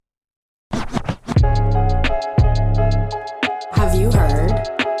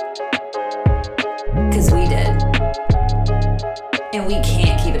and we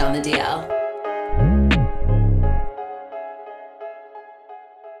can't keep it on the DL.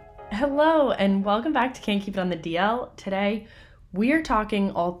 Hello, and welcome back to Can't Keep It on the DL. Today, we are talking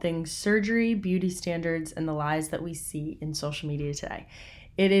all things surgery, beauty standards, and the lies that we see in social media today.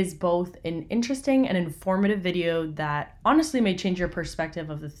 It is both an interesting and informative video that honestly may change your perspective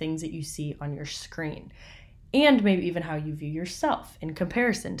of the things that you see on your screen, and maybe even how you view yourself in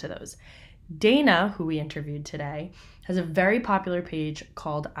comparison to those. Dana, who we interviewed today, has a very popular page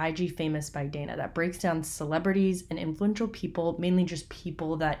called IG Famous by Dana that breaks down celebrities and influential people, mainly just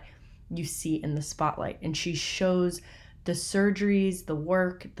people that you see in the spotlight. And she shows the surgeries, the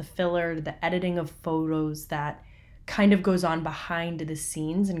work, the filler, the editing of photos that kind of goes on behind the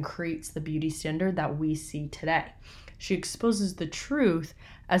scenes and creates the beauty standard that we see today. She exposes the truth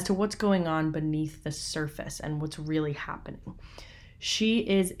as to what's going on beneath the surface and what's really happening. She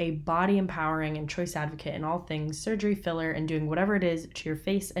is a body empowering and choice advocate in all things surgery, filler, and doing whatever it is to your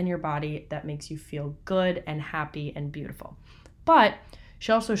face and your body that makes you feel good and happy and beautiful. But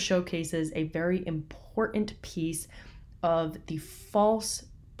she also showcases a very important piece of the false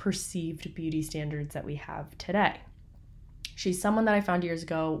perceived beauty standards that we have today. She's someone that I found years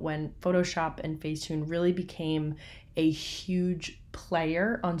ago when Photoshop and Facetune really became a huge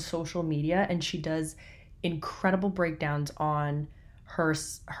player on social media, and she does incredible breakdowns on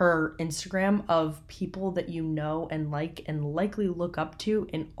her Instagram of people that you know and like and likely look up to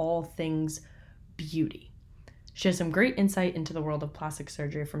in all things beauty. She has some great insight into the world of plastic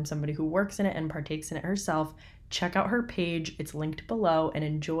surgery from somebody who works in it and partakes in it herself. Check out her page. It's linked below, and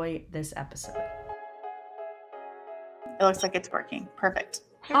enjoy this episode. It looks like it's working. Perfect.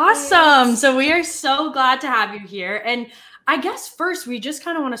 Awesome. So we are so glad to have you here. And I guess first we just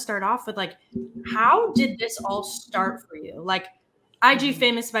kind of want to start off with how did this all start for you? IG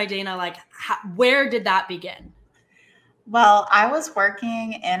Famous by Dana, where did that begin? Well, I was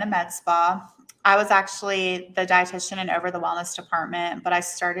working in a med spa. I was actually the dietitian and over the wellness department, but I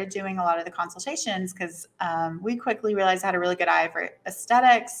started doing a lot of the consultations because we quickly realized I had a really good eye for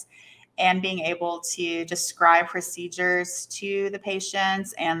aesthetics and being able to describe procedures to the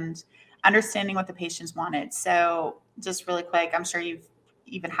patients and understanding what the patients wanted. So just really quick, I'm sure you've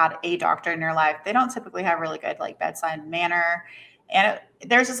even had a doctor in your life. They don't typically have really good bedside manner. And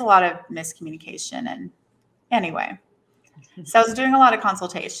there's just a lot of miscommunication. And anyway, so I was doing a lot of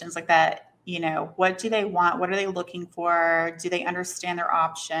consultations like that. What do they want? What are they looking for? Do they understand their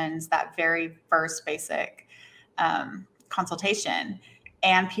options? That very first basic consultation.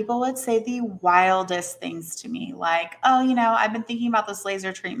 And people would say the wildest things to me, like, oh, I've been thinking about this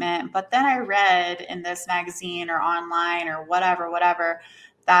laser treatment, but then I read in this magazine or online or whatever,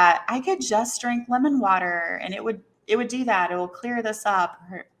 that I could just drink lemon water and it would do that. It will clear this up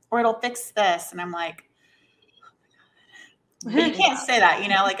or it'll fix this. And I'm like, but you can't say that,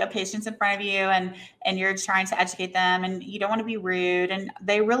 a patient's in front of you and you're trying to educate them and you don't want to be rude and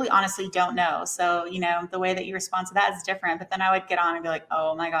they really honestly don't know. So, the way that you respond to that is different. But then I would get on and be like,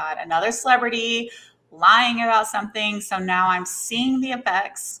 oh my God, another celebrity lying about something. So now I'm seeing the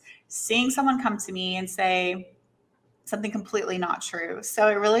effects, seeing someone come to me and say something completely not true. So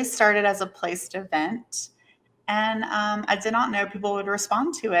it really started as a placed event. And I did not know people would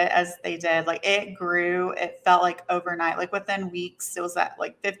respond to it as they did. It grew. It felt like overnight. Within weeks, it was at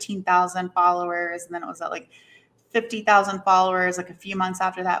 15,000 followers. And then it was at 50,000 followers. A few months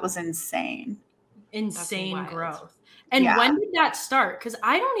after that was insane. Insane growth. And when did that start? Because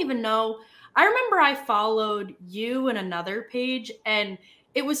I don't even know. I remember I followed you and another page. And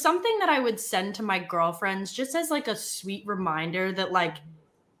it was something that I would send to my girlfriends just as a sweet reminder that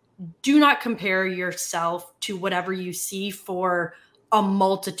do not compare yourself to whatever you see for a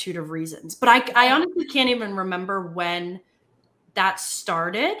multitude of reasons. But I honestly can't even remember when that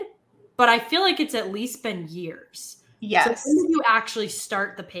started, but I feel like it's at least been years. Yes. So when did you actually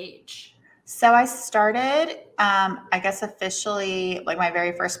start the page? So I started, I guess officially, my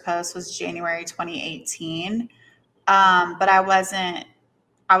very first post was January 2018. But I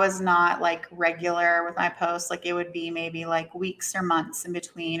was not regular with my posts. It would be maybe weeks or months in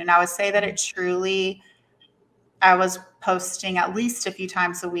between. And I would say that I was posting at least a few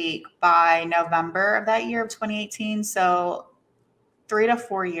times a week by November of that year of 2018. So 3 to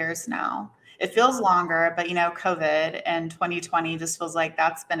 4 years now. It feels longer, but COVID and 2020 just feels like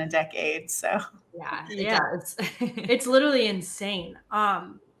that's been a decade. So yeah, it's literally insane.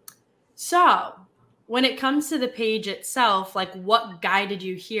 So when it comes to the page itself, what guided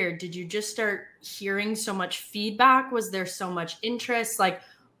you here? Did you just start hearing so much feedback? Was there so much interest?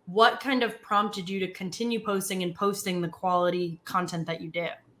 What kind of prompted you to continue posting and posting the quality content that you do?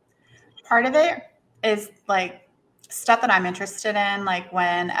 Part of it is stuff that I'm interested in, like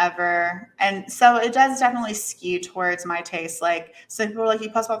whenever. And so it does definitely skew towards my taste. Like, so people are like, you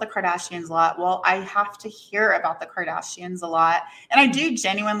post about the Kardashians a lot. Well, I have to hear about the Kardashians a lot. And I do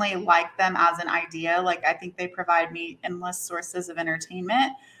genuinely like them as an idea. Like, I think they provide me endless sources of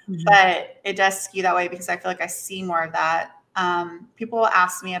entertainment, but it does skew that way because I feel like I see more of that. People will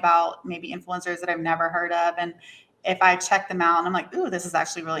ask me about maybe influencers that I've never heard of. And if I check them out and I'm like, ooh, this is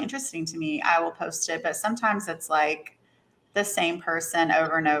actually really interesting to me, I will post it. But sometimes it's like the same person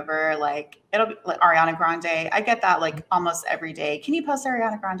over and over. Like it'll be like Ariana Grande. I get that like almost every day. Can you post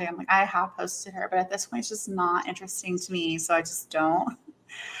Ariana Grande? I'm like, I have posted her, but at this point, it's just not interesting to me. So I just don't.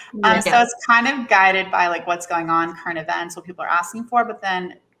 So it's kind of guided by like what's going on, current events, what people are asking for. But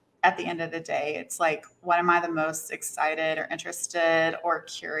then at the end of the day, it's like, what am I the most excited or interested or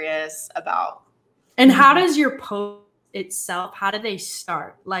curious about? And how does your post itself, how do they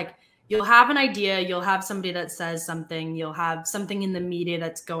start? Like you'll have an idea, you'll have somebody that says something, you'll have something in the media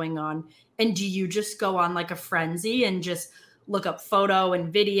that's going on. And do you just go on like a frenzy and just look up photo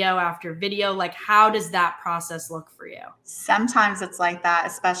and video after video? Like how does that process look for you? Sometimes it's like that,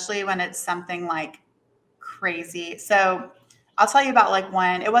 especially when it's something like crazy. So I'll tell you about like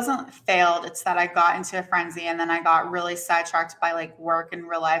when it wasn't failed. It's that I got into a frenzy and then I got really sidetracked by like work and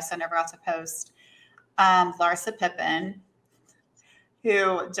real life. So I never got to post. Larsa Pippen,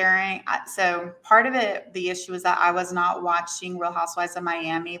 who so part of it, the issue was that I was not watching Real Housewives of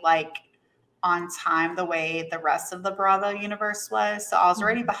Miami like on time the way the rest of the Bravo universe was. So I was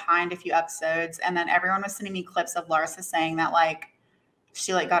already behind a few episodes, and then everyone was sending me clips of Larsa saying that like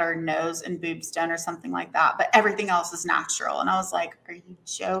she like got her nose and boobs done or something like that, but everything else is natural. And I was like, are you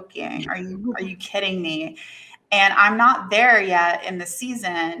joking? Are you kidding me? And I'm not there yet in the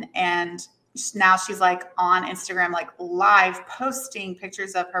season, and now she's like on Instagram, like live posting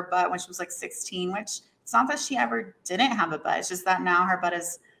pictures of her butt when she was like 16, which it's not that she ever didn't have a butt. It's just that now her butt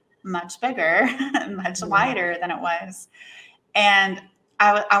is much bigger and much wider than it was. And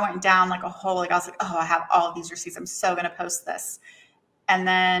I went down like a hole. Like I was like, oh, I have all of these receipts. I'm so going to post this. And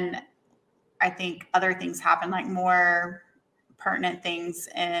then I think other things happened, like more pertinent things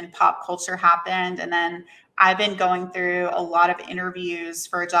in pop culture happened. And then I've been going through a lot of interviews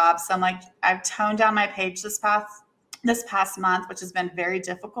for jobs. So I'm like, I've toned down my page this past month, which has been very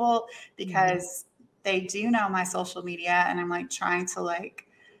difficult because they do know my social media, and I'm like trying to like,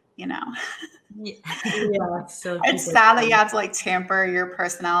 it's sad that you have to like tamper your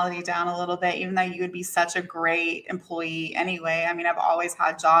personality down a little bit, even though you would be such a great employee anyway. I mean, I've always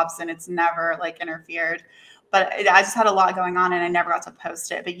had jobs and it's never like interfered. But I just had a lot going on and I never got to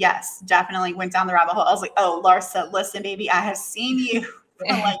post it. But yes, definitely went down the rabbit hole. I was like, oh, Larsa, listen, baby, I have seen you for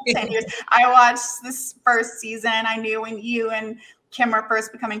like 10 years. I watched this first season. I knew when you and Kim were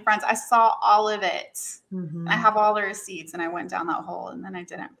first becoming friends. I saw all of it. I have all the receipts, and I went down that hole and then I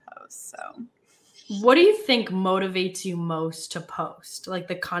didn't post. So what do you think motivates you most to post? Like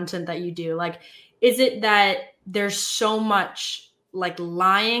the content that you do? Like, is it that there's so much like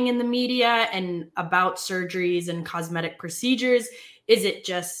lying in the media and about surgeries and cosmetic procedures? Is it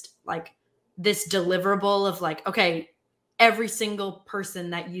just like this deliverable of like, okay, every single person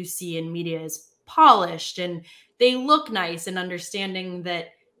that you see in media is polished and they look nice, and understanding that,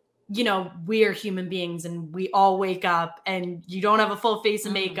 we are human beings and we all wake up and you don't have a full face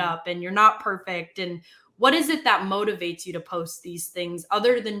of makeup and you're not perfect? And what is it that motivates you to post these things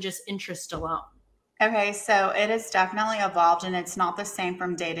other than just interest alone? Okay, so it has definitely evolved, and it's not the same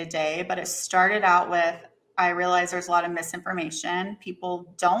from day to day, but it started out with, I realize there's a lot of misinformation.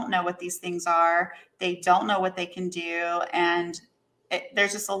 People don't know what these things are. They don't know what they can do. And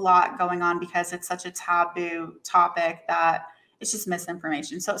there's just a lot going on because it's such a taboo topic that it's just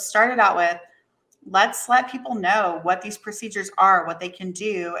misinformation. So it started out with, let's let people know what these procedures are, what they can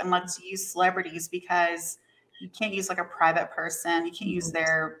do, and let's use celebrities, because you can't use like a private person. You can't use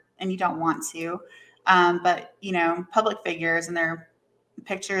and you don't want to. But, public figures and their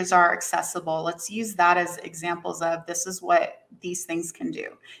pictures are accessible. Let's use that as examples of this is what these things can do.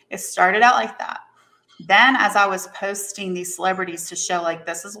 It started out like that. Then as I was posting these celebrities to show like,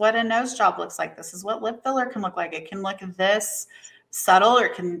 this is what a nose job looks like. This is what lip filler can look like. It can look this subtle or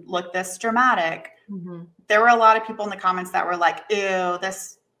it can look this dramatic. There were a lot of people in the comments that were like, ew,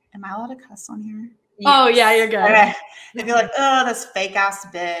 this, am I allowed to cuss on here? Yes. Oh yeah, you're good. Okay. They'd be like, oh, this fake ass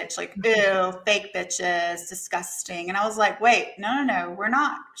bitch, like, ew, fake bitches, disgusting. And I was like, wait, no, we're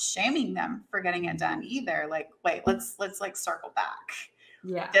not shaming them for getting it done either. Like, wait, let's like circle back.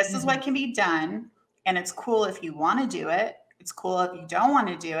 Yeah. This is what can be done. And it's cool if you want to do it. It's cool if you don't want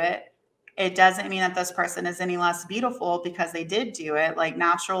to do it. It doesn't mean that this person is any less beautiful because they did do it. Like,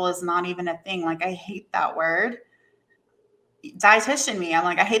 natural is not even a thing. Like, I hate that word. dietitian me. I'm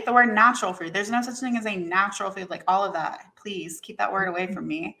like, I hate the word natural food. There's no such thing as a natural food. Like all of that. Please keep that word away from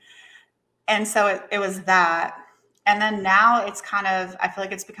me. And so it was that. And then now it's kind of, I feel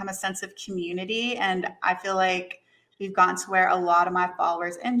like it's become a sense of community. And I feel like we've gotten to where a lot of my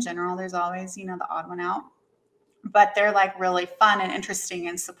followers in general, there's always, the odd one out, but they're like really fun and interesting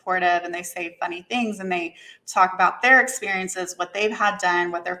and supportive. And they say funny things and they talk about their experiences, what they've had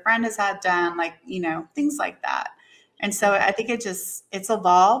done, what their friend has had done, like, things like that. And so I think it's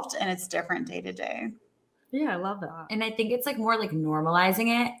evolved and it's different day to day. Yeah, I love that. And I think it's like more like normalizing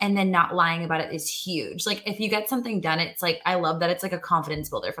it and then not lying about it is huge. Like if you get something done, it's like, I love that it's like a confidence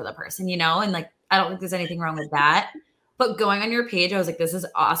builder for the person, and like, I don't think there's anything wrong with that. But going on your page, I was like, this is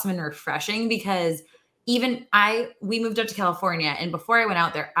awesome and refreshing because even we moved up to California and before I went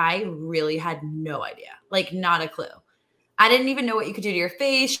out there, I really had no idea, like not a clue. I didn't even know what you could do to your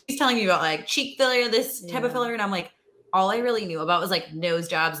face. She's telling me about like cheek filler, this type of filler. And I'm like, all I really knew about was like nose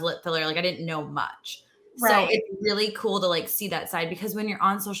jobs, lip filler. Like I didn't know much. Right. So it's really cool to like see that side because when you're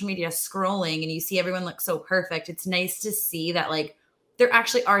on social media scrolling and you see everyone look so perfect, it's nice to see that like there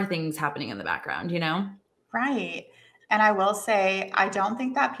actually are things happening in the background, Right. And I will say, I don't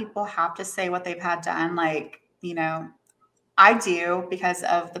think that people have to say what they've had done. Like, I do because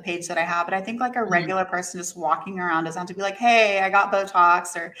of the page that I have, but I think like a regular person just walking around doesn't have to be like, hey, I got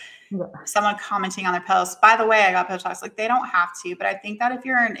Botox or someone commenting on their post. By the way, I got Botox. Like they don't have to, but I think that if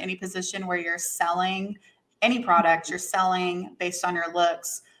you're in any position where you're selling any product, you're selling based on your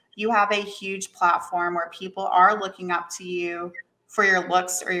looks, you have a huge platform where people are looking up to you for your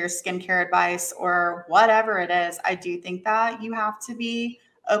looks or your skincare advice or whatever it is. I do think that you have to be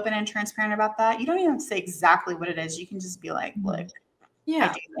open and transparent about that. You don't even have to say exactly what it is. You can just be like, look, I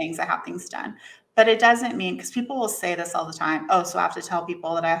do things, I have things done. But it doesn't mean, because people will say this all the time, oh, so I have to tell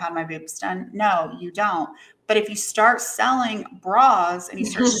people that I had my boobs done. No, you don't. But if you start selling bras and you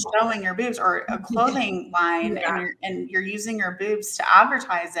start showing your boobs or a clothing line and you're using your boobs to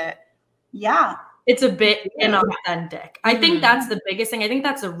advertise it, it's a bit inauthentic. I think that's the biggest thing. I think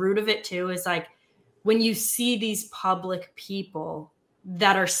that's the root of it too, is like when you see these public people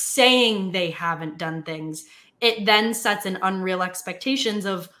that are saying they haven't done things, it then sets an unreal expectations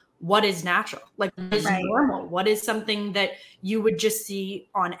of what is natural, like what is normal, what is something that you would just see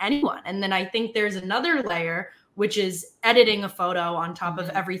on anyone. And then I think there's another layer, which is editing a photo on top of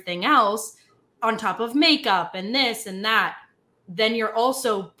everything else, on top of makeup and this and that. Then you're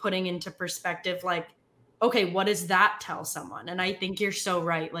also putting into perspective, like, okay, what does that tell someone? And I think you're so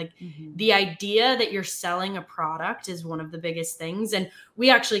right. Like the idea that you're selling a product is one of the biggest things. And we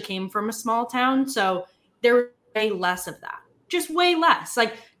actually came from a small town, so there was way less of that, just way less.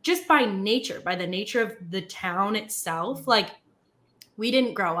 Like just by the nature of the town itself, like we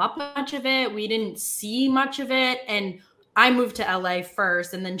didn't grow up with much of it. We didn't see much of it. And I moved to LA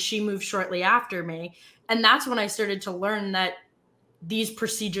first, and then she moved shortly after me. And that's when I started to learn that these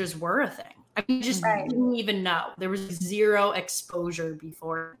procedures were a thing. I mean, just didn't even know. There was zero exposure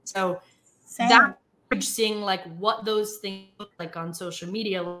before. So that seeing like what those things look like on social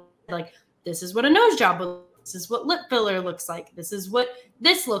media, like this is what a nose job looks like, this is what lip filler looks like, this is what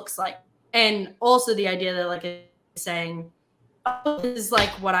this looks like. And also the idea that like saying, oh, this is like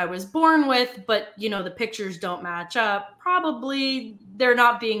what I was born with, but the pictures don't match up. Probably they're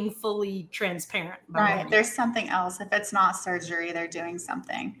not being fully transparent. Right. There's something else. If it's not surgery, they're doing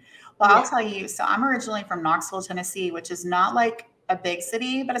something. Well, I'll tell you. So I'm originally from Knoxville, Tennessee, which is not like a big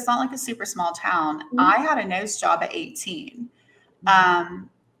city, but it's not like a super small town. I had a nose job at 18. And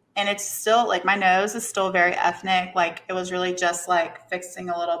it's still like my nose is still very ethnic. Like it was really just like fixing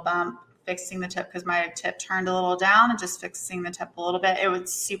a little bump, fixing the tip because my tip turned a little down and just fixing the tip a little bit. It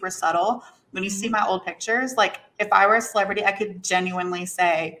was super subtle. When you see my old pictures, like if I were a celebrity, I could genuinely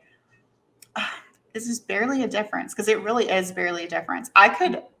say, this is barely a difference, because it really is barely a difference. I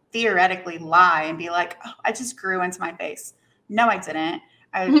could theoretically lie and be like, oh, I just grew into my face. No, I didn't.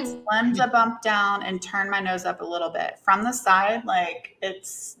 I slimmed the bump down and turned my nose up a little bit. From the side, like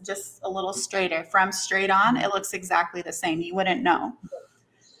it's just a little straighter. From straight on, it looks exactly the same. You wouldn't know.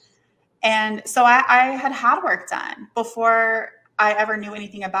 And so I had work done before I ever knew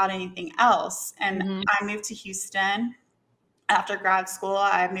anything about anything else. And I moved to Houston after grad school.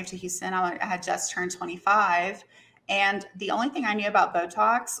 I moved to Houston. I had just turned 25. And the only thing I knew about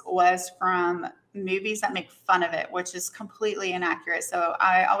Botox was from movies that make fun of it, which is completely inaccurate. So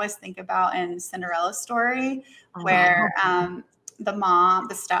I always think about in Cinderella Story where the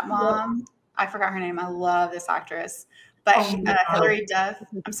stepmom, I forgot her name. I love this actress. But Oh my God. Hillary Duff,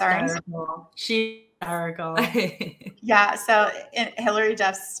 I'm sorry. She's hysterical. Yeah, so Hillary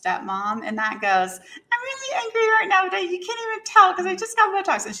Duff's stepmom, and that goes, I'm really angry right now, but you can't even tell because I just got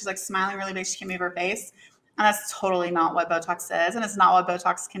Botox. And she's like smiling really big. She can't move her face. And that's totally not what Botox is. And it's not what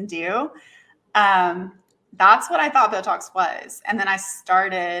Botox can do. That's what I thought Botox was. And then I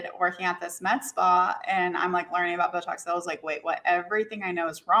started working at this med spa and I'm like learning about Botox. I was like, wait, what? Everything I know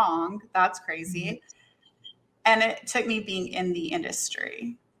is wrong. That's crazy. And it took me being in the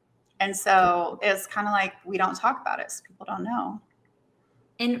industry. And so it's kind of like we don't talk about it, so people don't know.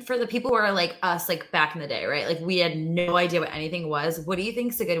 And for the people who are like us, like back in the day, right? Like we had no idea what anything was. What do you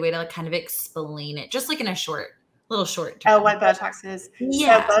think is a good way to like kind of explain it? Just like in a little short term. Oh, what Botox is?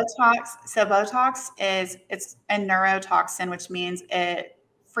 Yeah. So Botox it's a neurotoxin, which means it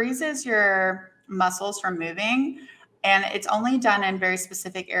freezes your muscles from moving. And it's only done in very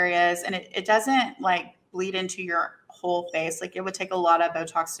specific areas. And it doesn't like bleed into your whole face. Like it would take a lot of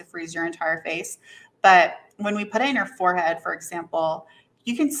Botox to freeze your entire face. But when we put it in your forehead, for example,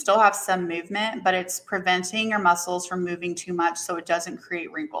 you can still have some movement, but it's preventing your muscles from moving too much so it doesn't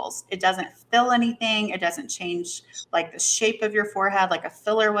create wrinkles. It doesn't fill anything. It doesn't change like the shape of your forehead like a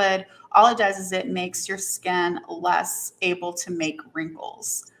filler would. All it does is it makes your skin less able to make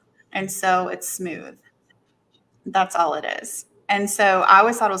wrinkles. And so it's smooth. That's all it is. And so I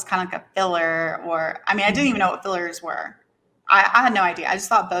always thought it was kind of like a filler I didn't even know what fillers were. I had no idea. I just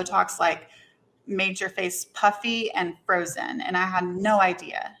thought Botox like made your face puffy and frozen. And I had no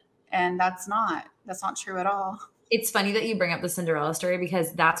idea. And that's not true at all. It's funny that you bring up the Cinderella story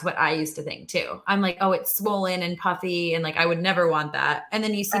because that's what I used to think too. I'm like, oh, it's swollen and puffy. And like, I would never want that. And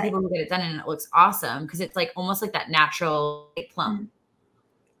then you see people who get it done and it looks awesome because it's like almost like that natural plump.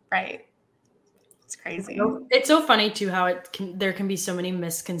 Right. It's crazy. It's so funny too how there can be so many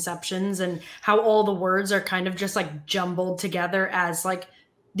misconceptions and how all the words are kind of just like jumbled together as like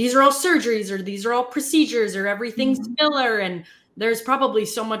these are all surgeries or these are all procedures or everything's filler, and there's probably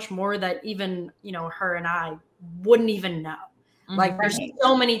so much more that even her and I wouldn't even know. Like there's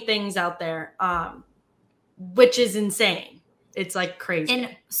so many things out there, which is insane. It's like crazy.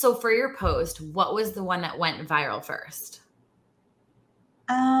 And so for your post, what was the one that went viral first?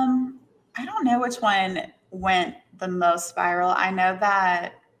 I don't know which one went the most viral. I know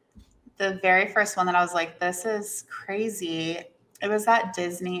that the very first one that I was like, this is crazy. It was at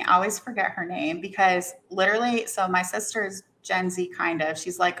Disney. I always forget her name because literally, so my sister is Gen Z kind of.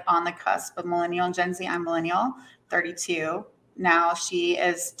 She's like on the cusp of millennial and Gen Z. I'm millennial, 32. Now she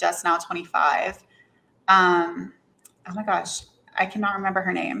is just now 25. Oh my gosh, I cannot remember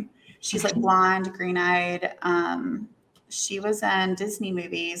her name. She's like blonde, green-eyed. She was in Disney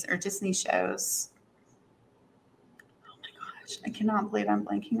movies or Disney shows. Oh my gosh, I cannot believe I'm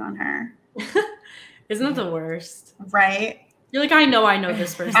blanking on her. Isn't that the worst? Right? You're like, I know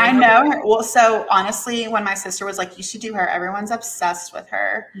this person. I know her. Well, so honestly, when my sister was like, you should do her, everyone's obsessed with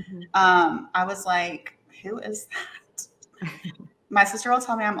her. I was like, who is that? My sister will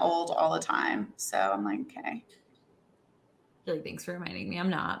tell me I'm old all the time. So I'm like, okay. Really, thanks for reminding me. I'm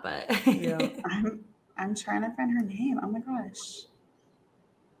not, but yeah. I'm trying to find her name. Oh my gosh.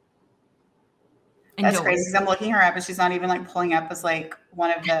 And that's crazy because I'm looking her up and she's not even like pulling up as like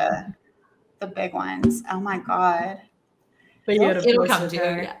one of the big ones. Oh my God. But you it'll come to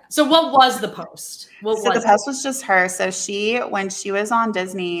her. Yeah. So what was the post? The post was just her. So when she was on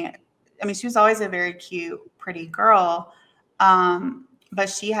Disney, she was always a very cute, pretty girl. But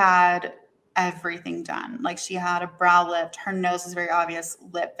she had everything done. Like she had a brow lift. Her nose is very obvious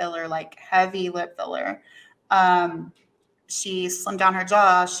lip filler, like heavy lip filler. She slimmed down her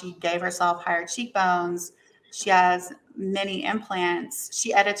jaw. She gave herself higher cheekbones. She has many implants.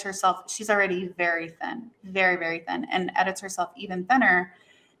 She edits herself. She's already very thin, very, very thin, and edits herself even thinner.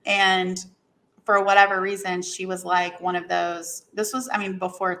 And for whatever reason, she was like one of those. This was,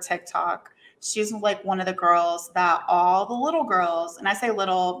 before TikTok. She's like one of the girls that all the little girls, and I say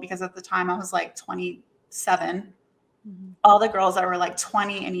little because at the time I was like 27, all the girls that were like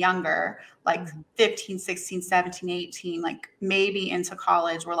 20 and younger, like 15, 16, 17, 18, like maybe into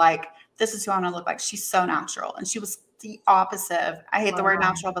college were like, this is who I want to look like. She's so natural. And she was the opposite of, I hate the word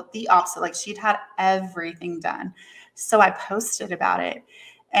natural, but the opposite. Like she'd had everything done. So I posted about it.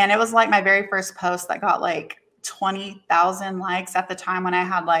 And it was like my very first post that got like 20,000 likes at the time when I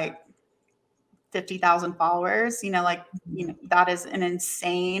had like 50,000 followers, that is an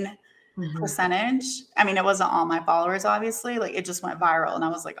insane percentage. It wasn't all my followers, obviously, like it just went viral and I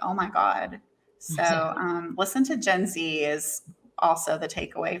was like, oh my God. So listen to Gen Z is also the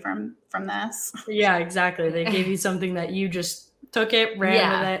takeaway from this. Yeah, exactly. They gave you something that you just took it,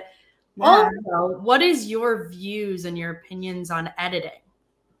 ran with it. Yeah. Also, what is your views and your opinions on editing?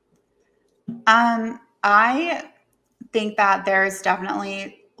 I think that there's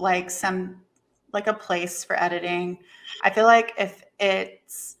definitely like a place for editing. I feel like if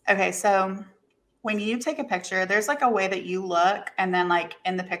it's okay, so when you take a picture, there's like a way that you look, and then like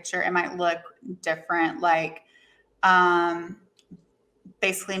in the picture, it might look different. Like, um,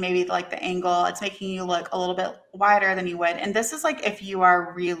 basically maybe like the angle, it's making you look a little bit wider than you would. And this is like if you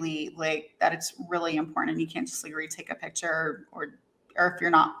are really like that, it's really important. You can't just like retake a picture or if you're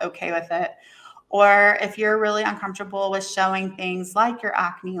not okay with it. Or if you're really uncomfortable with showing things like your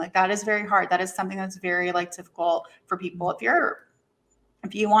acne, like that is very hard. That is something that's very like difficult for people.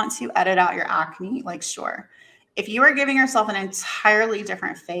 If you want to edit out your acne, like sure. If you are giving yourself an entirely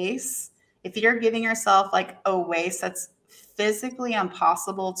different face, if you're giving yourself like a waist that's physically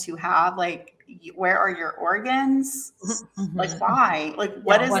impossible to have, like where are your organs? Like why? Like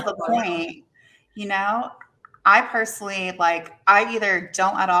what is the point? You know? I personally like I either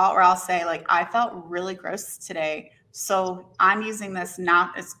don't at all or I'll say like I felt really gross today. So I'm using this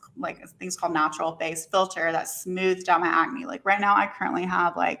it's like things called natural face filter that smoothed out my acne. Like right now I currently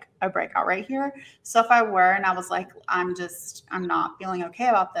have like a breakout right here. So if I were and I was like, I'm not feeling okay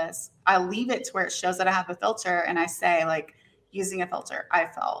about this, I leave it to where it shows that I have a filter and I say like using a filter, I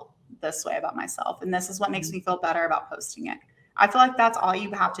felt this way about myself. And this is what makes me feel better about posting it. I feel like that's all you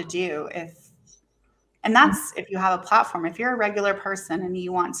have to do and that's if you have a platform. If you're a regular person and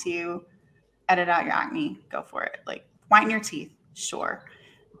you want to edit out your acne, go for it. Like whiten your teeth, sure.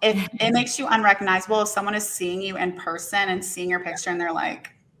 If it makes you unrecognizable, if someone is seeing you in person and seeing your picture and they're like,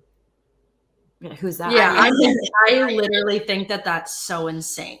 who's that? Yeah, I literally think that that's so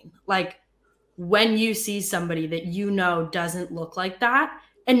insane. Like when you see somebody that you know doesn't look like that,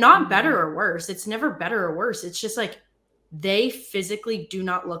 and not better or worse, it's never better or worse. It's just like they physically do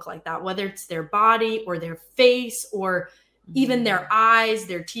not look like that, whether it's their body or their face or even their eyes,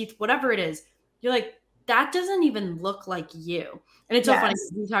 their teeth, whatever it is. You're like, that doesn't even look like you. And it's so funny.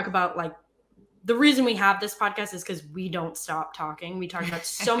 We talk about like the reason we have this podcast is because we don't stop talking. We talk about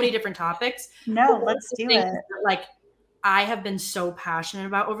so many different topics. No, let's do it. Like I have been so passionate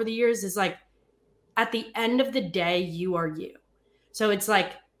about over the years is like at the end of the day, you are you. So it's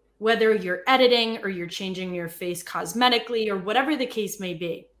like whether you're editing or you're changing your face cosmetically or whatever the case may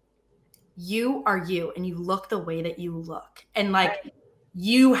be, you are you and you look the way that you look. And like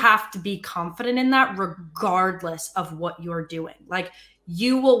you have to be confident in that regardless of what you're doing. Like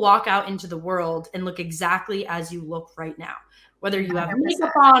you will walk out into the world and look exactly as you look right now, whether you have 100%.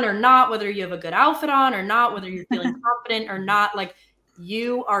 Makeup on or not, whether you have a good outfit on or not, whether you're feeling confident or not, like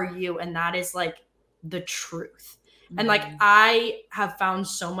you are you. And that is like the truth. And like, I have found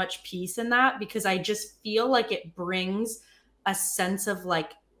so much peace in that because I just feel like it brings a sense of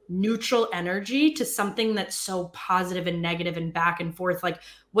like neutral energy to something that's so positive and negative and back and forth, like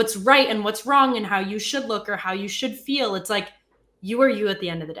what's right and what's wrong and how you should look or how you should feel. It's like, you are you at the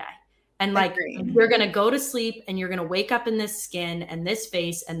end of the day. And like, you're going to go to sleep and you're going to wake up in this skin and this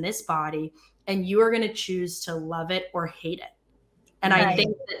face and this body, and you are going to choose to love it or hate it. And I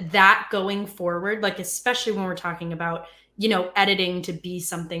think that going forward, like, especially when we're talking about, you know, editing to be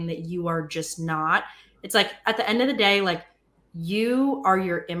something that you are just not, it's like at the end of the day, like you are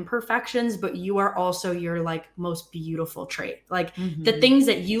your imperfections, but you are also your like most beautiful trait. Like the things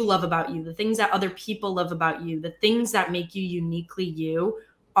that you love about you, the things that other people love about you, the things that make you uniquely you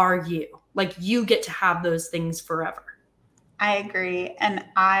are you. Like you get to have those things forever. I agree. And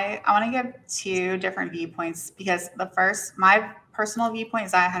I want to give two different viewpoints because my personal viewpoint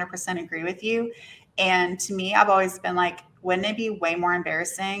is I 100% agree with you. And to me, I've always been like, wouldn't it be way more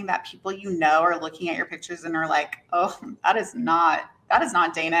embarrassing that people you know are looking at your pictures and are like, oh, that is not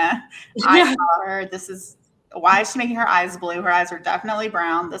Dana. I saw her. Why is she making her eyes blue? Her eyes are definitely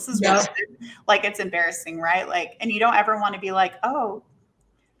brown. This is like, it's embarrassing, right? Like, and you don't ever want to be like, oh,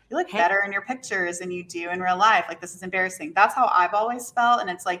 you look better in your pictures than you do in real life. Like, this is embarrassing. That's how I've always felt. And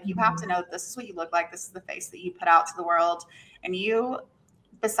it's like, you have to know this is what you look like. This is the face that you put out to the world. And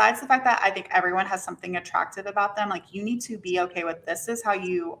besides the fact that I think everyone has something attractive about them, like you need to be okay with this is how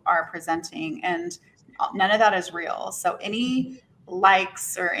you are presenting, and none of that is real. So any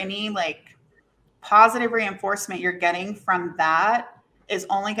likes or any like positive reinforcement you're getting from that is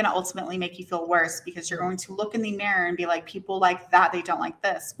only going to ultimately make you feel worse because you're going to look in the mirror and be like, people like that, they don't like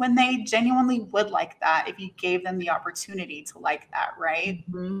this, when they genuinely would like that if you gave them the opportunity to like that, right?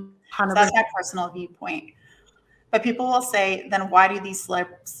 So that's my personal viewpoint. But people will say, then why do these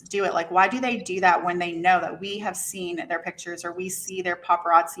celebs do it? Like, why do they do that when they know that we have seen their pictures or we see their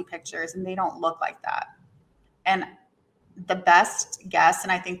paparazzi pictures and they don't look like that? And the best guess,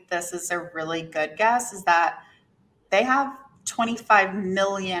 and I think this is a really good guess, is that they have 25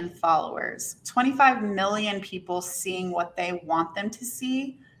 million followers, 25 million people seeing what they want them to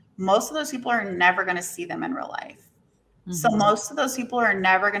see. Most of those people are never going to see them in real life. Mm-hmm. So most of those people are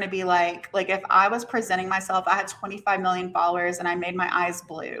never going to be like if I was presenting myself, I had 25 million followers and I made my eyes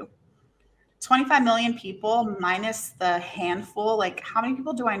blue. 25 million people minus the handful, like how many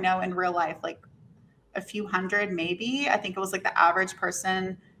people do I know in real life? Like a few hundred, maybe. I think it was like the average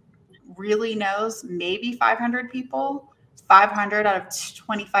person really knows maybe 500 people. 500 out of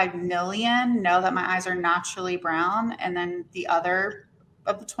 25 million know that my eyes are naturally brown. And then the other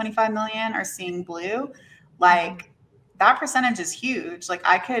of the 25 million are seeing blue. Like that percentage is huge. Like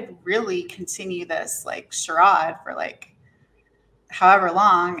I could really continue this like charade for like however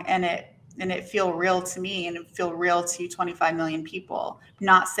long and it feel real to me and it feel real to 25 million people. I'm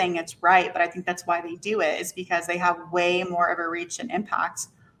not saying it's right, but I think that's why they do it, is because they have way more of a reach and impact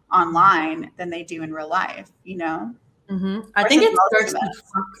online than they do in real life, you know? Mm-hmm. I think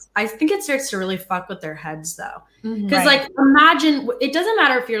it starts to really fuck with their heads though. Because like imagine, it doesn't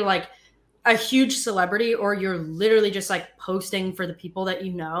matter if you're like a huge celebrity or you're literally just like posting for the people that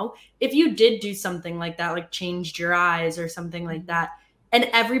you know. If you did do something like that, like changed your eyes or something like that, and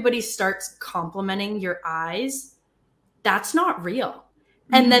everybody starts complimenting your eyes, that's not real.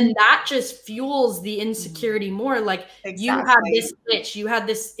 And then that just fuels the insecurity more. Like you have this itch, you had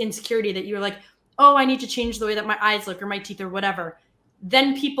this insecurity that you're like, oh, I need to change the way that my eyes look or my teeth or whatever.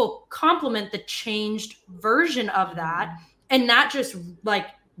 Then people compliment the changed version of that. And that just like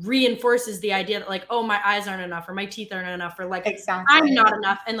reinforces the idea that like, oh, my eyes aren't enough or my teeth aren't enough or like I'm not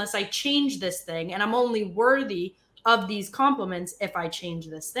enough unless I change this thing. And I'm only worthy of these compliments if I change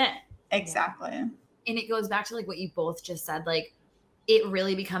this thing. Exactly. And it goes back to like what you both just said, like it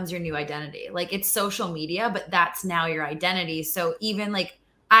really becomes your new identity. Like it's social media, but that's now your identity. So even like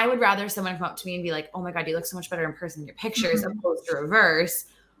I would rather someone come up to me and be like, oh my God, you look so much better in person in your pictures, opposed to reverse.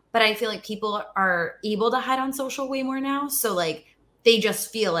 But I feel like people are able to hide on social way more now. So like they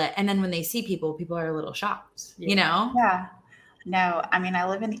just feel it. And then when they see people are a little shocked, you know? Yeah. No, I mean,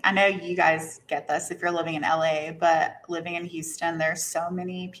 I know you guys get this if you're living in LA, but living in Houston, there's so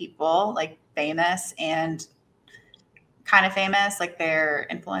many people like famous and kind of famous, like they're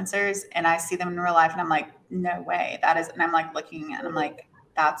influencers. And I see them in real life and I'm like, no way that is. And I'm like looking and I'm like,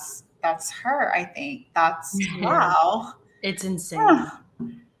 that's her. I think that's wow. It's insane.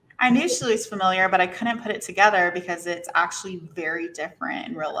 I knew she was familiar, but I couldn't put it together because it's actually very different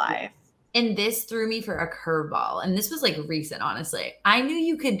in real life. And this threw me for a curveball. And this was like recent, honestly. I knew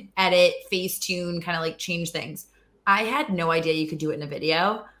you could edit, Facetune, kind of like change things. I had no idea you could do it in a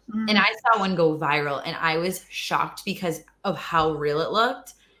video. And I saw one go viral and I was shocked because of how real it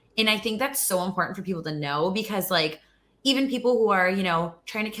looked. And I think that's so important for people to know because like, even people who are, you know,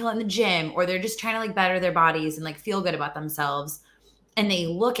 trying to kill it in the gym or they're just trying to like better their bodies and like feel good about themselves. And they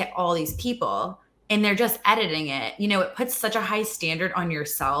look at all these people and they're just editing it. You know, it puts such a high standard on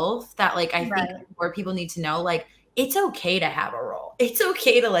yourself that like, I think more people need to know, like, it's okay to have a role. It's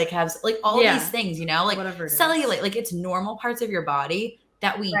okay to like have like all these things, you know, like cellulite, like it's normal parts of your body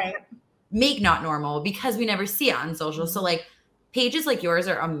that we make not normal because we never see it on social. So like, pages like yours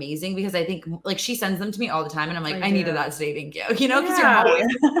are amazing because I think like she sends them to me all the time and I'm like, I needed that today. Thank you. You know, because you're always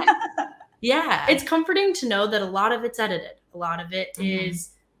It's comforting to know that a lot of it's edited. A lot of it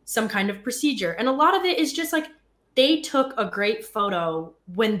is some kind of procedure. And a lot of it is just like they took a great photo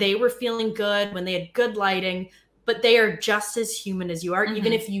when they were feeling good, when they had good lighting, but they are just as human as you are.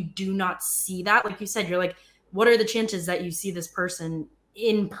 Even if you do not see that, like you said, you're like, what are the chances that you see this person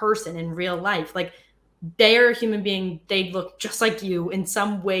in person in real life? Like, they are a human being. They look just like you in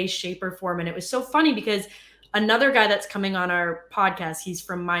some way, shape, or form. And it was so funny because another guy that's coming on our podcast, he's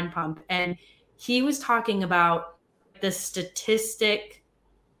from Mind Pump, and he was talking about the statistic,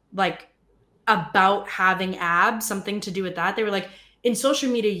 like about having abs, something to do with that. They were like, in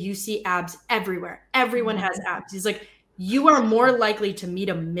social media, you see abs everywhere. Everyone has abs. He's like, you are more likely to meet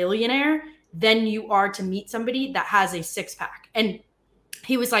a millionaire than you are to meet somebody that has a six-pack. And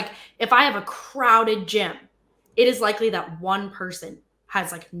he was like, if I have a crowded gym, it is likely that one person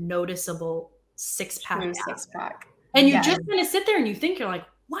has like noticeable six-pack. And you just kind of sit there and you think, you're like,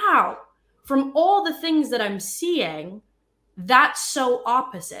 wow, from all the things that I'm seeing, that's so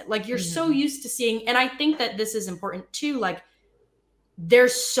opposite. Like you're so used to seeing, and I think that this is important too. Like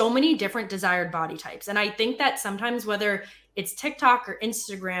there's so many different desired body types. And I think that sometimes whether it's TikTok or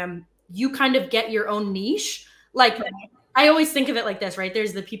Instagram, you kind of get your own niche. Like I always think of it like this, right?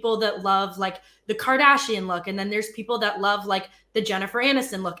 There's the people that love like the Kardashian look. And then there's people that love like the Jennifer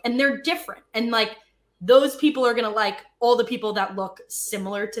Aniston look, and they're different. And like, those people are going to like all the people that look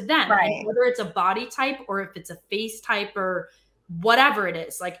similar to them. Right. And whether it's a body type or if it's a face type or whatever it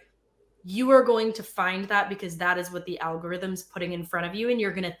is, like you are going to find that because that is what the algorithm's putting in front of you. And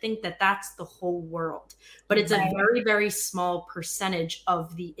you're going to think that that's the whole world. But it's a very, very small percentage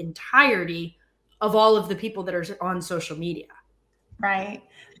of the entirety of all of the people that are on social media. Right.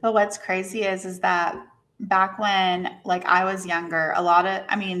 But what's crazy is that back when like I was younger,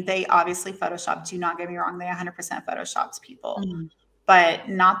 they obviously Photoshopped, do not get me wrong. They 100% Photoshopped people, but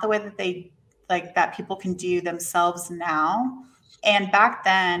not the way that they like that people can do themselves now. And back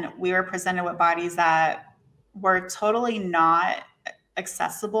then we were presented with bodies that were totally not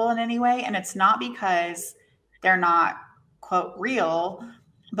accessible in any way. And it's not because they're not quote real,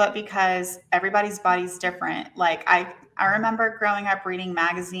 but because everybody's body's different. Like I remember growing up reading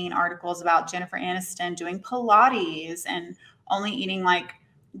magazine articles about Jennifer Aniston doing Pilates and only eating like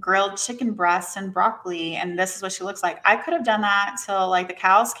grilled chicken breasts and broccoli. And this is what she looks like. I could have done that till like the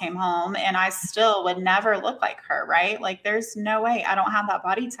cows came home and I still would never look like her, right? Like there's no way. I don't have that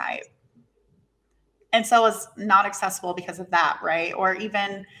body type. And so it's not accessible because of that, right? Or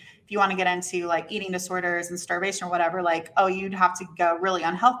even if you want to get into like eating disorders and starvation or whatever, like, oh, you'd have to go really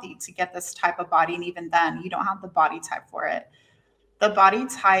unhealthy to get this type of body. And even then, you don't have the body type for it. The body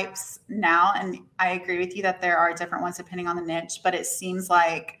types now, and I agree with you that there are different ones depending on the niche, but it seems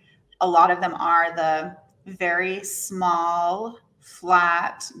like a lot of them are the very small,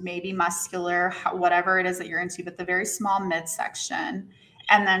 flat, maybe muscular, whatever it is that you're into, but the very small midsection.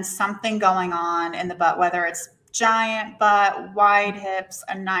 And then something going on in the butt, whether it's giant butt, wide hips,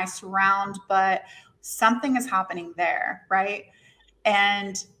 a nice round butt, something is happening there, right?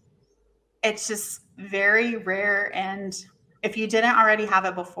 And it's just very rare. And if you didn't already have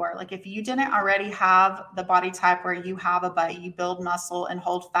it before, like if you didn't already have the body type where you have a butt, you build muscle and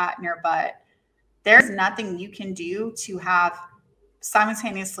hold fat in your butt, there's nothing you can do to have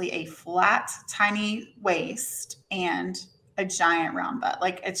simultaneously a flat, tiny waist and a giant round butt.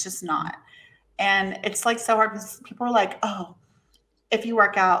 Like it's just not. And it's like so hard because people are like, oh, if you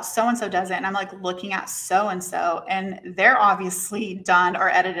work out, so-and-so does it. And I'm like looking at so-and-so and they're obviously done or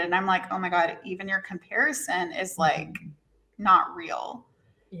edited. And I'm like, oh my God, even your comparison is like not real.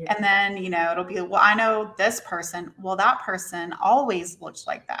 Yeah. And then, it'll be, well, I know this person. Well, that person always looked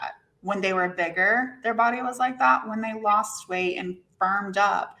like that. When they were bigger, their body was like that. When they lost weight and firmed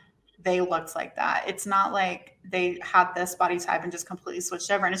up, they looked like that. It's not like they had this body type and just completely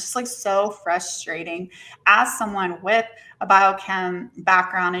switched over. And it's just like so frustrating as someone with a biochem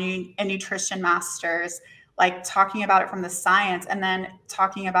background and nutrition masters, like talking about it from the science and then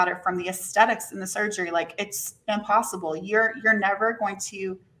talking about it from the aesthetics and the surgery. Like it's impossible. You're never going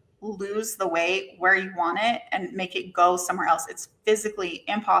to lose the weight where you want it and make it go somewhere else. It's physically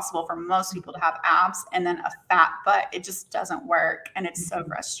impossible for most people to have abs and then a fat butt. It just doesn't work. And it's so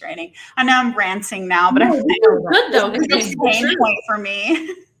frustrating. I know I'm ranting now, but it's good though. It's a pain point for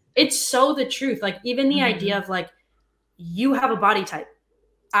me. It's so the truth. Like even the idea of like, you have a body type.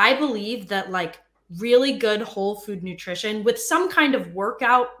 I believe that like really good whole food nutrition with some kind of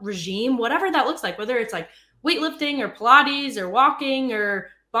workout regime, whatever that looks like, whether it's like weightlifting or Pilates or walking or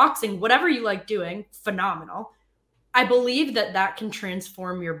boxing, whatever you like doing, phenomenal. I believe that can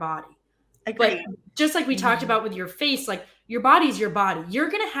transform your body. Agreed. But just like we talked about with your face, like your body's your body. You're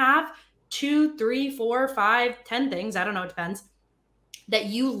going to have 2, 3, 4, 5, 10 things, I don't know, it depends, that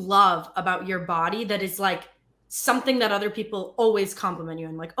you love about your body that is like something that other people always compliment you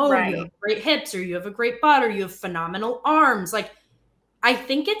on. Like, oh, right. You have great hips or you have a great butt or you have phenomenal arms. Like, I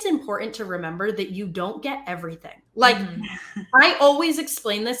think it's important to remember that you don't get everything. Like I always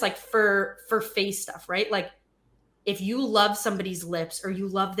explain this like for face stuff, right? Like if you love somebody's lips or you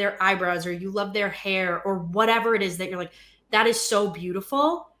love their eyebrows or you love their hair or whatever it is that you're like, that is so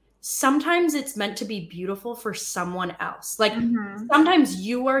beautiful. Sometimes it's meant to be beautiful for someone else. Like sometimes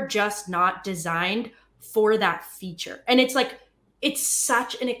you are just not designed for that feature. And it's like, it's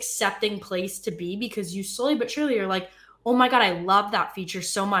such an accepting place to be because you slowly but surely are like, oh my God, I love that feature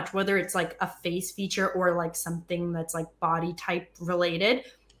so much, whether it's like a face feature or like something that's like body type related.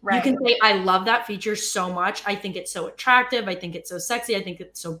 Right. You can say, I love that feature so much. I think it's so attractive. I think it's so sexy. I think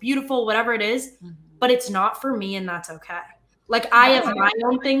it's so beautiful, whatever it is, but it's not for me and that's okay. Like I have my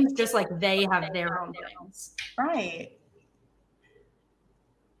own things just like they have their own things. Right.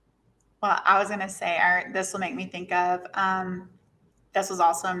 Well, I was going to say, this will make me think of, this was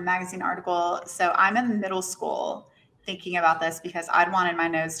also a magazine article. So I'm in middle school thinking about this because I'd wanted my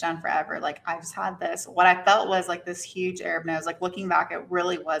nose done forever. Like I just had this, what I felt was like this huge Arab nose. Like looking back, it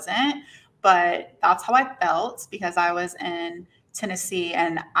really wasn't, but that's how I felt because I was in Tennessee,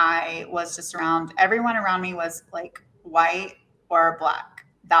 and I was just everyone around me was like white or black.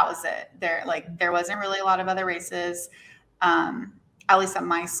 That was it. There wasn't really a lot of other races, at least at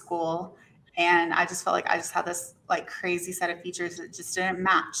my school. And I just felt like I just had this like crazy set of features that just didn't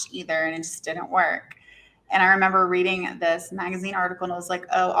match either. And it just didn't work. And I remember reading this magazine article and it was like,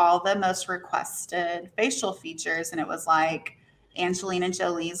 oh, all the most requested facial features. And it was like Angelina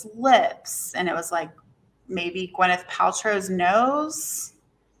Jolie's lips. And it was like maybe Gwyneth Paltrow's nose.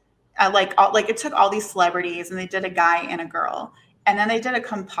 It took all these celebrities and they did a guy and a girl. And then they did a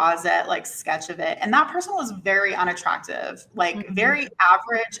composite like sketch of it. And that person was very unattractive, like very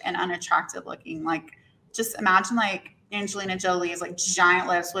average and unattractive looking. Like just imagine like Angelina Jolie's like giant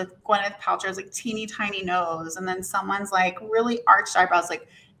lips with Gwyneth Paltrow's like teeny tiny nose. And then someone's like really arched eyebrows. Like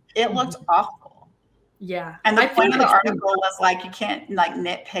it looked awful. Yeah. And the point of the article was like, you can't like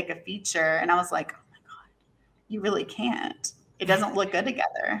nitpick a feature. And I was like, oh my God, you really can't. It doesn't look good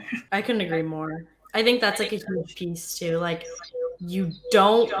together. I couldn't agree more. I think that's like a huge piece too. Like you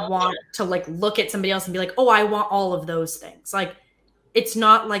don't want to like look at somebody else and be like, oh, I want all of those things. Like it's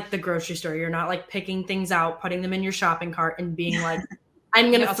not like the grocery store. You're not like picking things out, putting them in your shopping cart and being like,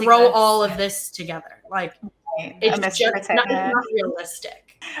 I'm going to throw all of this together. Like it's just not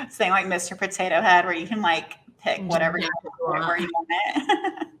realistic. Saying like Mr. Potato Head where you can like pick whatever you want, where you want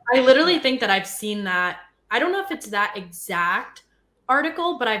it. I literally think that I've seen that. I don't know if it's that exact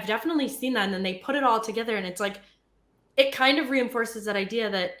article, but I've definitely seen that. And then they put it all together and it's like, it kind of reinforces that idea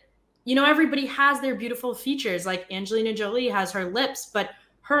that, you know, everybody has their beautiful features. Like Angelina Jolie has her lips, but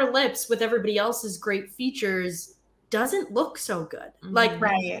her lips with everybody else's great features doesn't look so good. Like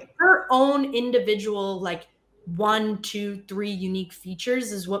her own individual, like 1, 2, 3 unique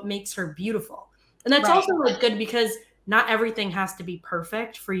features is what makes her beautiful. And that's also like good because not everything has to be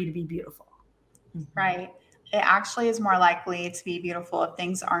perfect for you to be beautiful. Right. It actually is more likely to be beautiful if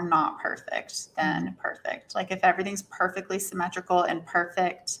things are not perfect than perfect. Like if everything's perfectly symmetrical and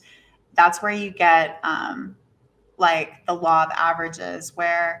perfect, that's where you get like the law of averages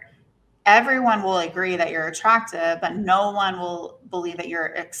where everyone will agree that you're attractive, but no one will believe that you're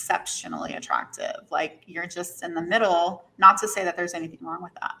exceptionally attractive. Like you're just in the middle, not to say that there's anything wrong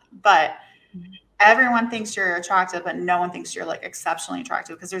with that, but everyone thinks you're attractive, but no one thinks you're like exceptionally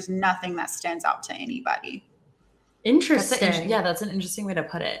attractive because there's nothing that stands out to anybody. Interesting. That's an interesting way to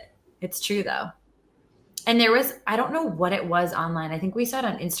put it. It's true though. And there was, I don't know what it was online. I think we saw it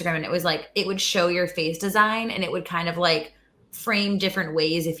on Instagram and it was like, it would show your face design and it would kind of like frame different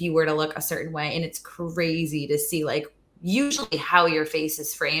ways if you were to look a certain way. And it's crazy to see like usually how your face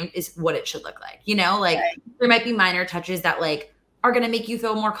is framed is what it should look like, you know, like there might be minor touches that like are going to make you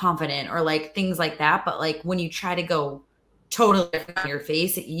feel more confident or like things like that. But like when you try to go totally different on your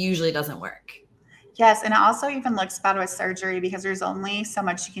face, it usually doesn't work. Yes. And it also even looks bad with surgery because there's only so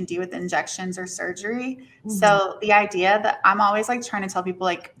much you can do with injections or surgery. So the idea that I'm always like trying to tell people,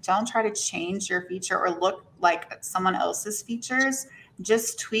 like, don't try to change your feature or look like someone else's features.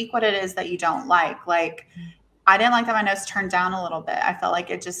 Just tweak what it is that you don't like. Like, I didn't like that my nose turned down a little bit. I felt like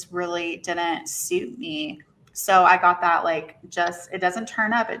it just really didn't suit me. So I got that, like, just, it doesn't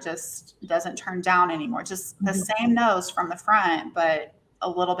turn up. It just doesn't turn down anymore. Just the same nose from the front, but a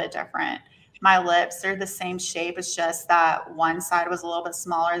little bit different. My lips, they're the same shape. It's just that one side was a little bit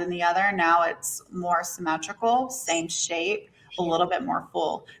smaller than the other. Now it's more symmetrical, same shape, a little bit more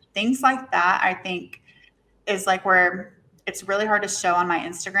full. Things like that, I think, is like where it's really hard to show on my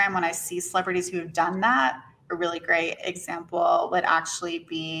Instagram when I see celebrities who have done that. A really great example would actually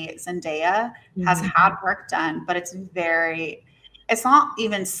be Zendaya has had work done, but it's not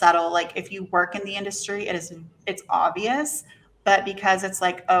even subtle. Like if you work in the industry, it's obvious. But because it's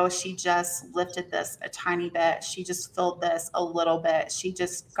like, oh, she just lifted this a tiny bit. She just filled this a little bit. She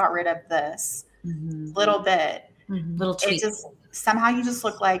just got rid of this little bit. Little tweak. It just, somehow you just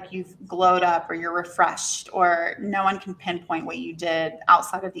look like you've glowed up or you're refreshed or no one can pinpoint what you did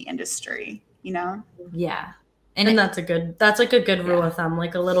outside of the industry, you know? Yeah. And that's like a good rule of thumb.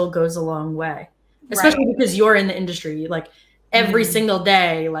 Like a little goes a long way, especially because you're in the industry. Like every single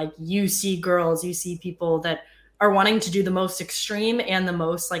day, like you see girls, you see people that are wanting to do the most extreme and the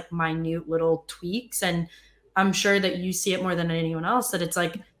most like minute little tweaks. And I'm sure that you see it more than anyone else, that it's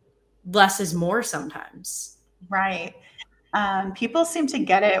like less is more sometimes. Right. People seem to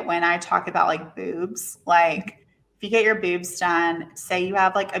get it when I talk about like boobs. Like if you get your boobs done, say you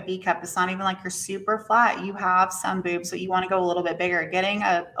have like a B cup, it's not even like you're super flat. You have some boobs, but you want to go a little bit bigger. Getting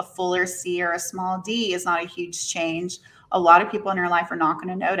a fuller C or a small D is not a huge change. A lot of people in your life are not going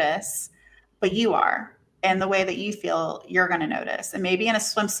to notice, but you are. And the way that you feel, you're going to notice. And maybe in a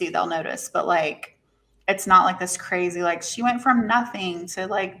swimsuit, they'll notice. But like it's not like this crazy, like she went from nothing to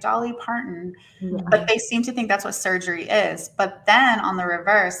like Dolly Parton, but they seem to think that's what surgery is. But then on the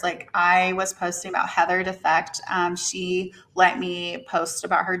reverse, like I was posting about Heather Defect. She let me post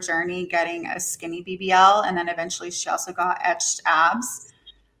about her journey getting a skinny BBL. And then eventually she also got etched abs.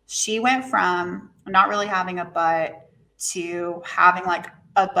 She went from not really having a butt to having like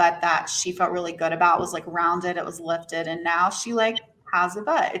a butt that she felt really good about, was like rounded, it was lifted. And now she like has a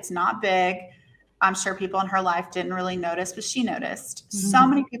butt. It's not big. I'm sure people in her life didn't really notice, but she noticed. Mm-hmm. So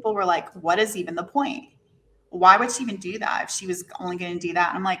many people were like, what is even the point? Why would she even do that if she was only going to do that?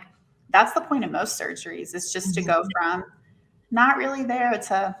 And I'm like, that's the point of most surgeries. It's just to go from not really there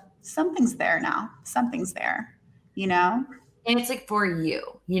to something's there now. Something's there, you know? And it's like for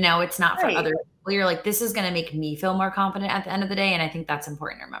you, you know, it's not for other people. You're like, this is going to make me feel more confident at the end of the day. And I think that's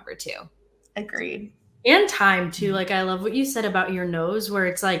important to remember too. Agreed. And time too. Like, I love what you said about your nose, where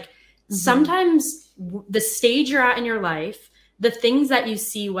it's like, sometimes the stage you're at in your life, the things that you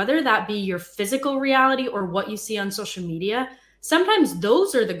see, whether that be your physical reality or what you see on social media, sometimes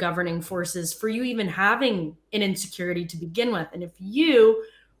those are the governing forces for you even having an insecurity to begin with. And if you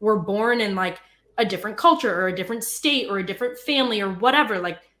were born in like a different culture or a different state or a different family or whatever,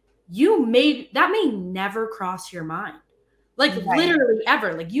 like that may never cross your mind. Like literally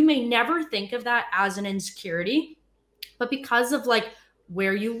ever. Like you may never think of that as an insecurity, but because of like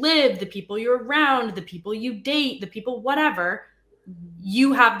where you live, the people you're around, the people you date, the people, whatever,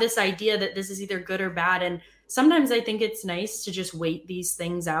 you have this idea that this is either good or bad. And sometimes I think it's nice to just wait these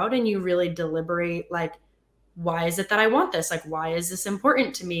things out and you really deliberate, like, why is it that I want this? Like, why is this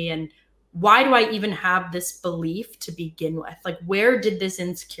important to me? And why do I even have this belief to begin with? Like, where did this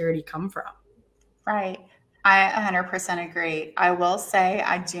insecurity come from? Right. I 100% agree. I will say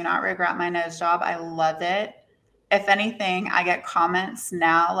I do not regret my nose job. I love it. If anything, I get comments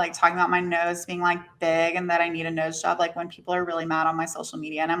now, like talking about my nose being like big and that I need a nose job. Like when people are really mad on my social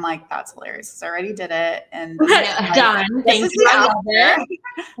media, and I'm like, that's hilarious because I already did it. And done. Thank you.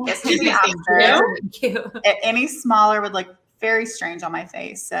 This is the after. Thank you. Any smaller would look very strange on my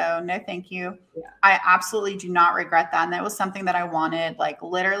face. So no, thank you. Yeah. I absolutely do not regret that. And that was something that I wanted. Like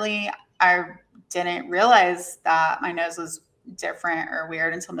literally, I didn't realize that my nose was different or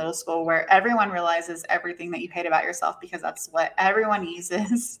weird until middle school, where everyone realizes everything that you hate about yourself because that's what everyone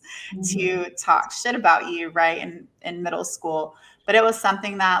uses to talk shit about you, right? In middle school. But it was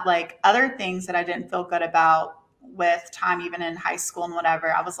something that like other things that I didn't feel good about with time, even in high school and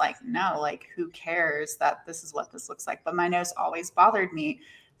whatever, I was like, no, like who cares that this is what this looks like? But my nose always bothered me.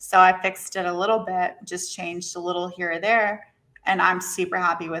 So I fixed it a little bit, just changed a little here or there. And I'm super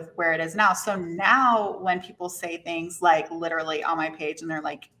happy with where it is now. So now when people say things like literally on my page and they're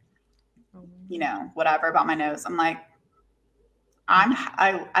like, you know, whatever about my nose, I'm like,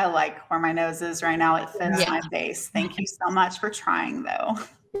 I like where my nose is right now. It fits my face. Thank you so much for trying though.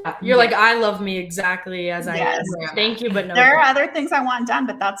 You're like, I love me exactly as I am. Thank you, but no. There are other things I want done,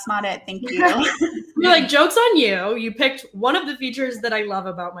 but that's not it. Thank you. You're like, joke's on you. You picked one of the features that I love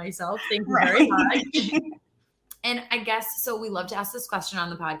about myself. Thank you very much. And I guess, so we love to ask this question on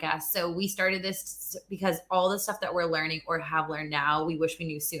the podcast. So we started this because all the stuff that we're learning or have learned now, we wish we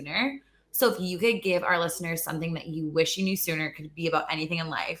knew sooner. So if you could give our listeners something that you wish you knew sooner, it could be about anything in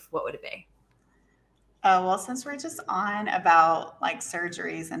life, what would it be? Oh, well, since we're just on about like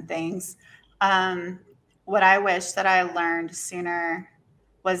surgeries and things, what I wish that I learned sooner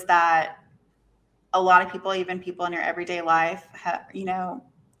was that a lot of people, even people in your everyday life, you know,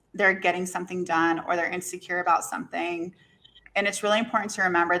 they're getting something done or they're insecure about something. And it's really important to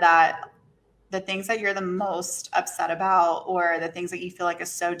remember that the things that you're the most upset about or the things that you feel like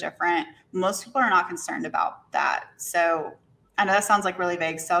is so different, most people are not concerned about that. So I know that sounds like really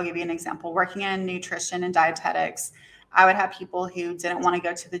vague. So I'll give you an example. Working in nutrition and dietetics, I would have people who didn't want to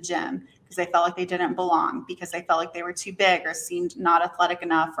go to the gym because they felt like they didn't belong, because they felt like they were too big or seemed not athletic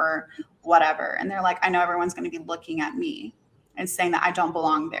enough or whatever. And they're like, I know everyone's going to be looking at me and saying that I don't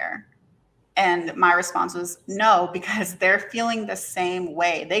belong there. And my response was no, because they're feeling the same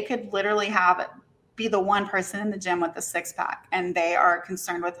way. They could literally be the one person in the gym with the six pack and they are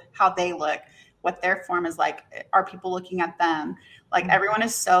concerned with how they look, what their form is like. Are people looking at them? Like everyone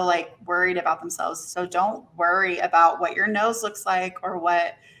is so like worried about themselves. So don't worry about what your nose looks like or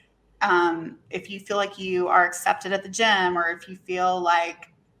what, if you feel like you are accepted at the gym, or if you feel like,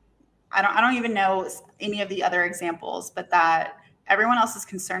 I don't even know any of the other examples, but that everyone else is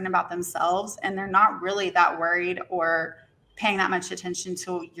concerned about themselves and they're not really that worried or paying that much attention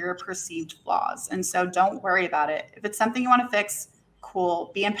to your perceived flaws. And so don't worry about it. If it's something you want to fix,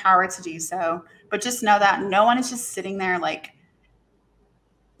 cool, be empowered to do so. But just know that no one is just sitting there like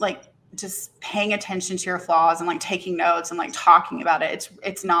just paying attention to your flaws and like taking notes and like talking about it.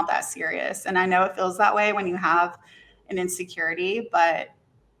 It's not that serious. And I know it feels that way when you have an insecurity, but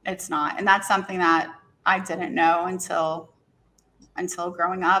it's not. And that's something that I didn't know until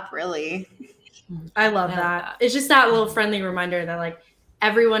growing up, really. I love that. It's just that little friendly reminder that like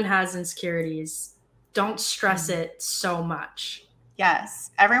everyone has insecurities. Don't stress it so much. Yes.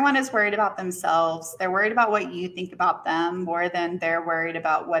 Everyone is worried about themselves. They're worried about what you think about them more than they're worried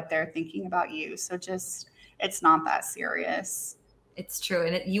about what they're thinking about you. So just, it's not that serious. It's true.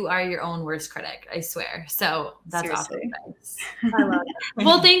 And you are your own worst critic, I swear. So that's Seriously. awesome. I love it.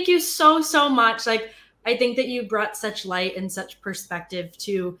 Well, thank you so much. Like, I think that you brought such light and such perspective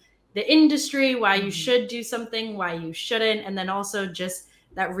to the industry, why you should do something, why you shouldn't. And then also just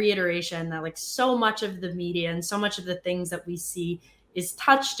that reiteration that like so much of the media and so much of the things that we see is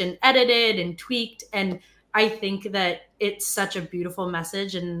touched and edited and tweaked. And I think that it's such a beautiful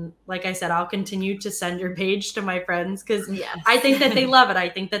message. And like I said, I'll continue to send your page to my friends because I think that they love it. I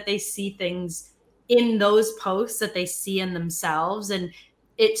think that they see things in those posts that they see in themselves. And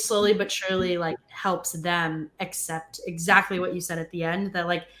it slowly but surely like helps them accept exactly what you said at the end, that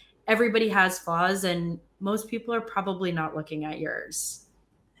like everybody has flaws and most people are probably not looking at yours.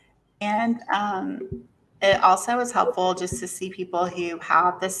 And it also is helpful just to see people who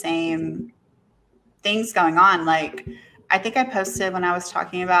have the same things going on. Like, I think I posted when I was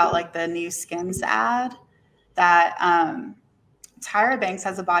talking about like the new Skims ad that Tyra Banks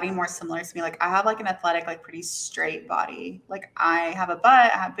has a body more similar to me. Like, I have like an athletic, like pretty straight body. Like, I have a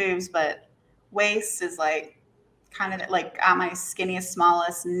butt, I have boobs, but waist is like kind of like at my skinniest,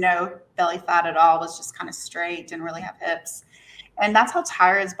 smallest, no belly fat at all, was just kind of straight, didn't really have hips. And that's how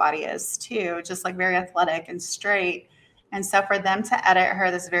Tyra's body is too, just like very athletic and straight. And so for them to edit her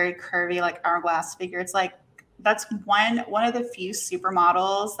this very curvy, like hourglass figure, it's like, that's one of the few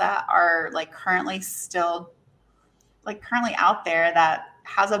supermodels that are like currently out there that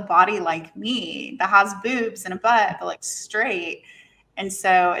has a body like me, that has boobs and a butt, but like straight. And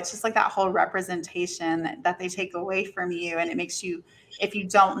so it's just like that whole representation that they take away from you. And it makes you, if you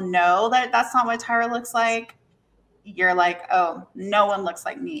don't know that that's not what Tyra looks like, you're like, oh, no one looks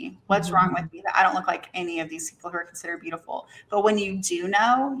like me. What's wrong with me that I don't look like any of these people who are considered beautiful? But when you do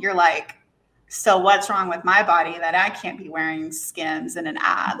know, you're like, so what's wrong with my body that I can't be wearing Skims in an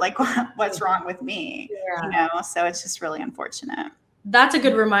ad? Like, what's wrong with me? Yeah. You know, so it's just really unfortunate. That's a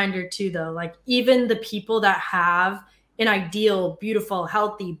good reminder too, though. Like, even the people that have an ideal, beautiful,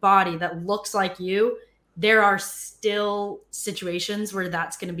 healthy body that looks like you, there are still situations where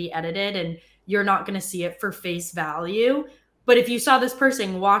that's going to be edited and you're not going to see it for face value. But if you saw this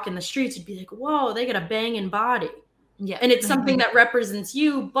person walk in the streets, you'd be like, whoa, they got a banging body. Yeah. And it's something that represents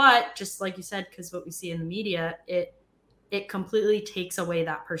you. But just like you said, because what we see in the media, it completely takes away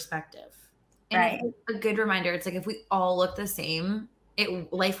that perspective. And it's a good reminder. It's like, if we all look the same,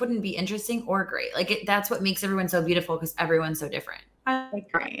 life wouldn't be interesting or great. Like, that's what makes everyone so beautiful, because everyone's so different. I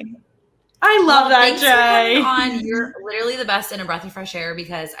agree. I love that, Jay. You're literally the best and a breath of fresh air,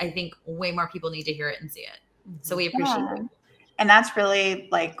 because I think way more people need to hear it and see it. So we appreciate it. And that's really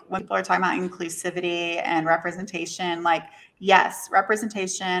like when people are talking about inclusivity and representation, like, yes,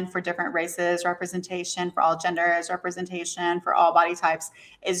 representation for different races, representation for all genders, representation for all body types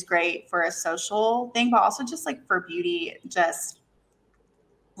is great for a social thing, but also just like for beauty, just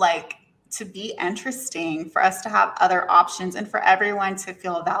like to be interesting, for us to have other options and for everyone to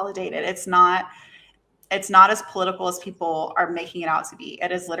feel validated. It's not as political as people are making it out to be.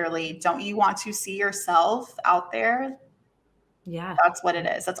 It is literally, don't you want to see yourself out there? Yeah. That's what it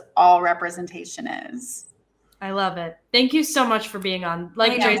is. That's all representation is. I love it. Thank you so much for being on.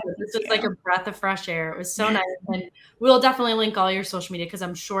 Like Jay said, this was like a breath of fresh air. It was so nice. And we'll definitely link all your social media, because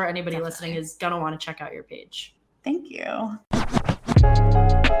I'm sure anybody listening is going to want to check out your page. Thank you.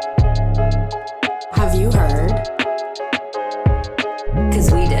 Have you heard?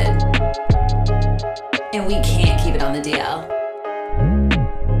 Because we did. And we can't keep it on the DL.